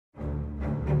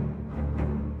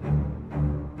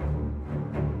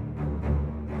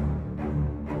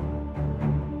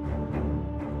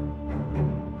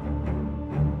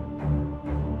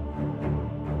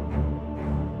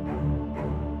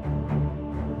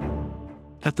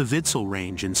At the Vidsel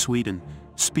range in Sweden,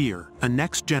 Spear, a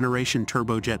next-generation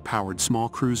turbojet-powered small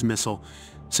cruise missile,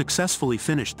 successfully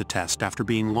finished the test after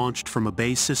being launched from a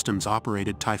BAE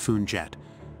Systems-operated Typhoon jet.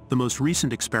 The most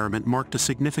recent experiment marked a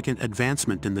significant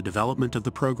advancement in the development of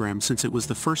the program since it was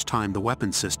the first time the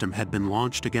weapon system had been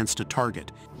launched against a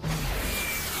target.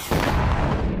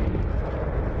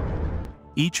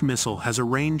 Each missile has a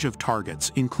range of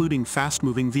targets, including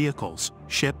fast-moving vehicles,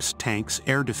 ships, tanks,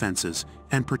 air defenses,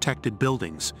 and protected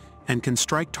buildings, and can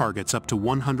strike targets up to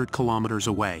 100 kilometers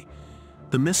away.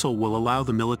 The missile will allow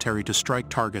the military to strike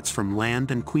targets from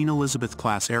land and Queen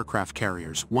Elizabeth-class aircraft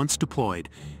carriers once deployed,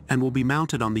 and will be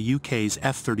mounted on the UK's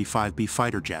F-35B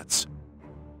fighter jets.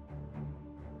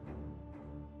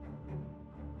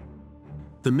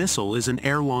 The missile is an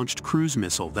air-launched cruise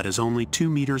missile that is only 2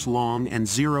 meters long and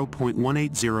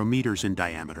 0.180 meters in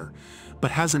diameter, but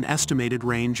has an estimated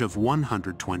range of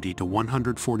 120 to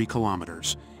 140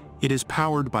 kilometers. It is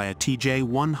powered by a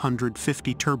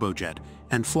TJ-150 turbojet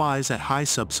and flies at high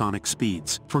subsonic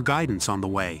speeds. For guidance on the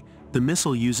way, the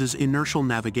missile uses inertial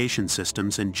navigation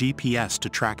systems and GPS to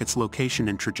track its location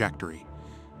and trajectory.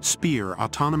 Spear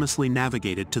autonomously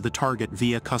navigated to the target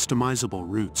via customizable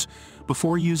routes,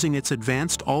 before using its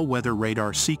advanced all-weather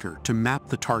radar seeker to map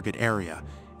the target area,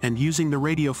 and using the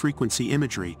radio frequency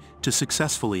imagery to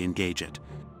successfully engage it.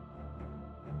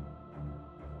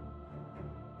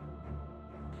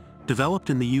 Developed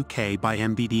in the UK by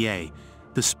MBDA,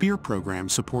 the Spear program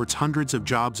supports hundreds of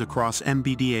jobs across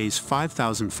MBDA's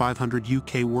 5,500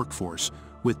 UK workforce,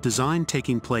 with design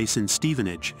taking place in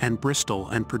Stevenage and Bristol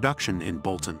and production in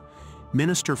Bolton.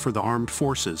 Minister for the Armed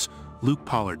Forces, Luke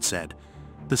Pollard said,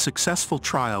 "The successful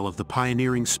trial of the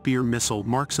pioneering Spear missile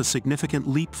marks a significant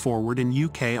leap forward in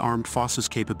UK Armed Forces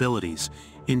capabilities,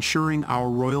 ensuring our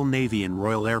Royal Navy and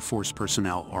Royal Air Force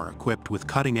personnel are equipped with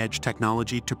cutting-edge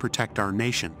technology to protect our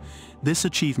nation. This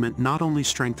achievement not only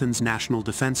strengthens national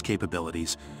defense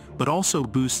capabilities, but also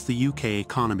boosts the UK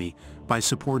economy by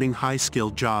supporting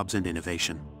high-skilled jobs and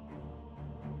innovation."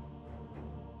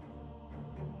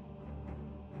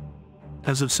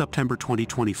 As of September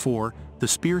 2024, the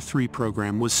Spear 3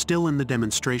 program was still in the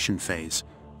demonstration phase,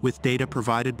 with data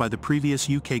provided by the previous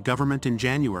UK government in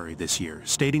January this year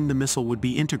stating the missile would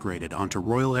be integrated onto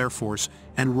Royal Air Force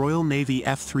and Royal Navy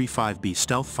F-35B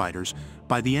stealth fighters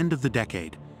by the end of the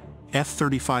decade.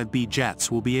 F-35B jets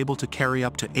will be able to carry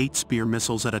up to 8 Spear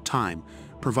missiles at a time,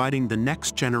 providing the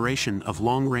next generation of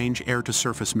long-range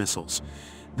air-to-surface missiles.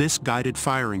 This guided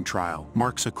firing trial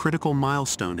marks a critical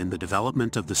milestone in the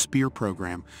development of the Spear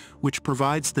program, which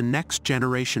provides the next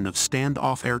generation of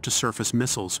standoff air-to-surface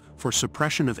missiles for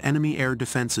suppression of enemy air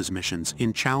defenses missions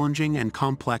in challenging and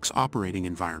complex operating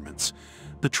environments.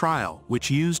 The trial,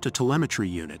 which used a telemetry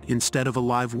unit instead of a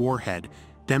live warhead,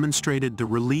 demonstrated the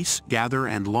release, gather,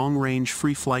 and long-range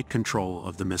free flight control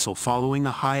of the missile following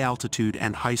a high-altitude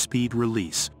and high-speed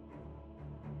release.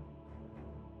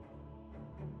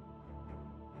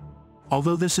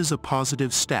 Although this is a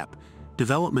positive step,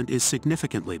 development is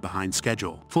significantly behind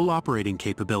schedule. Full operating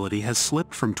capability has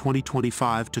slipped from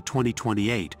 2025 to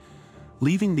 2028,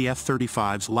 leaving the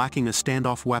F-35s lacking a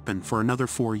standoff weapon for another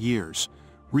 4 years.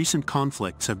 Recent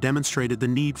conflicts have demonstrated the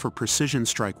need for precision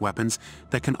strike weapons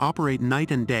that can operate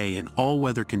night and day in all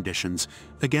weather conditions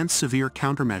against severe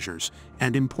countermeasures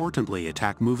and, importantly,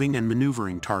 attack moving and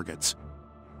maneuvering targets.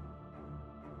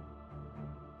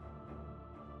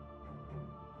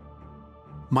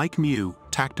 Mike Mew,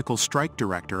 Tactical Strike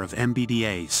Director of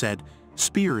MBDA, said,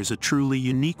 "Spear is a truly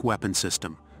unique weapon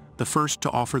system, the first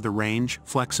to offer the range,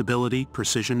 flexibility,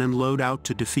 precision and loadout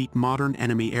to defeat modern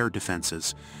enemy air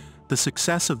defenses. The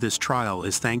success of this trial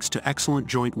is thanks to excellent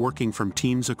joint working from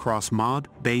teams across MOD,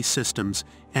 BAE Systems,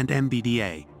 and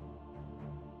MBDA.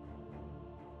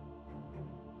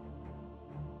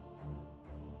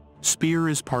 Spear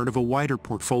is part of a wider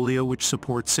portfolio which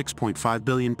supports £6.5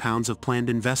 billion of planned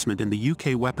investment in the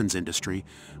UK weapons industry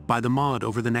by the MOD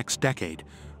over the next decade,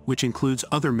 which includes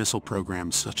other missile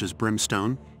programs such as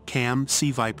Brimstone, CAM,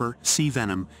 Sea Viper, Sea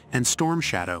Venom, and Storm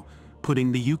Shadow,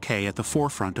 putting the UK at the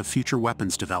forefront of future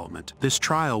weapons development. This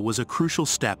trial was a crucial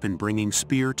step in bringing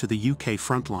Spear to the UK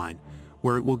frontline,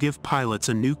 where it will give pilots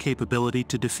a new capability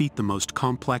to defeat the most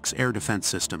complex air defense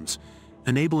systems,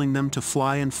 enabling them to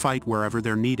fly and fight wherever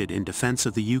they're needed in defense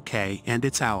of the UK and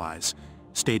its allies,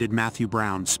 stated Matthew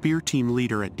Brown, Spear team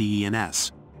leader at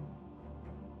DE&S.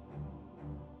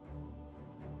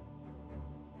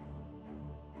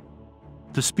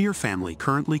 The Spear family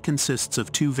currently consists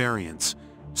of 2 variants: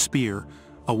 Spear,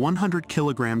 a 100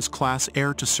 kg class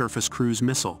air-to-surface cruise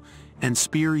missile, and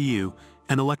Spear U,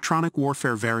 an electronic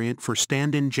warfare variant for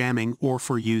stand-in jamming or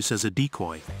for use as a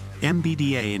decoy.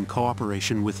 MBDA, in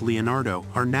cooperation with Leonardo,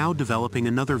 are now developing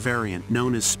another variant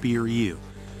known as Spear-U.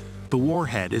 The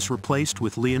warhead is replaced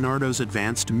with Leonardo's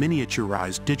advanced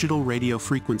miniaturized digital radio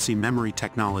frequency memory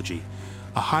technology,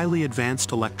 a highly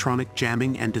advanced electronic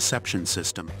jamming and deception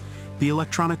system. The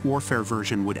electronic warfare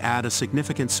version would add a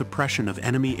significant suppression of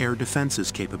enemy air defenses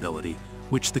capability,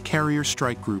 which the carrier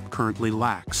strike group currently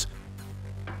lacks.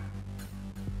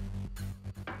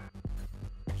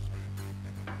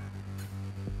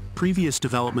 Previous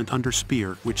development under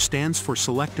Spear, which stands for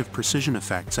Selective Precision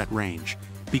Effects at Range,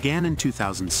 began in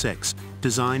 2006,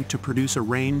 designed to produce a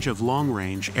range of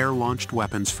long-range air-launched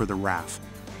weapons for the RAF.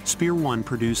 Spear-1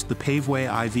 produced the Paveway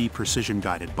IV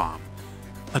precision-guided bomb.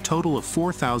 A total of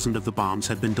 4,000 of the bombs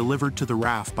had been delivered to the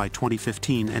RAF by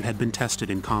 2015 and had been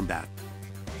tested in combat.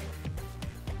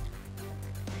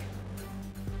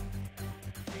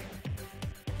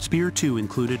 Spear-2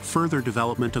 included further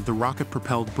development of the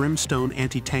rocket-propelled Brimstone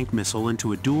anti-tank missile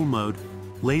into a dual-mode,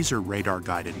 laser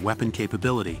radar-guided weapon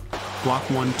capability, Block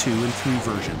 1, 2, and 3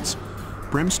 versions.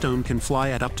 Brimstone can fly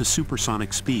at up to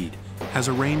supersonic speed, has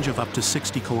a range of up to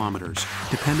 60 kilometers,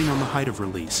 depending on the height of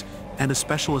release, and a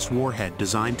specialist warhead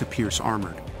designed to pierce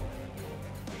armored.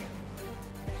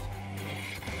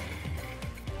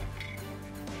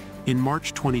 In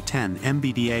March 2010,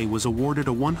 MBDA was awarded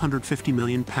a £150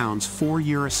 million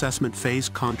 4-year assessment phase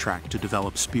contract to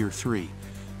develop Spear-3,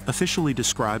 officially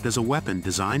described as a weapon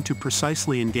designed to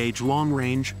precisely engage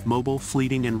long-range, mobile,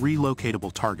 fleeting and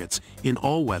relocatable targets in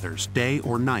all weathers, day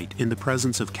or night, in the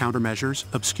presence of countermeasures,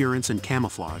 obscurance and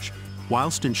camouflage,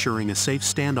 whilst ensuring a safe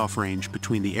standoff range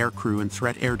between the aircrew and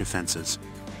threat air defenses.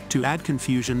 To add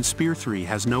confusion, Spear-3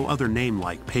 has no other name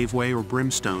like Paveway or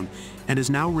Brimstone and is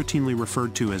now routinely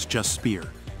referred to as just Spear.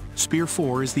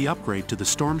 Spear-4 is the upgrade to the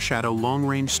Storm Shadow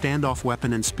long-range standoff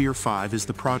weapon, and Spear-5 is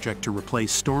the project to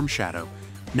replace Storm Shadow,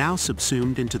 now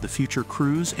subsumed into the Future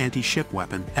Cruise Anti-Ship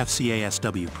Weapon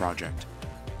 (FCASW) project.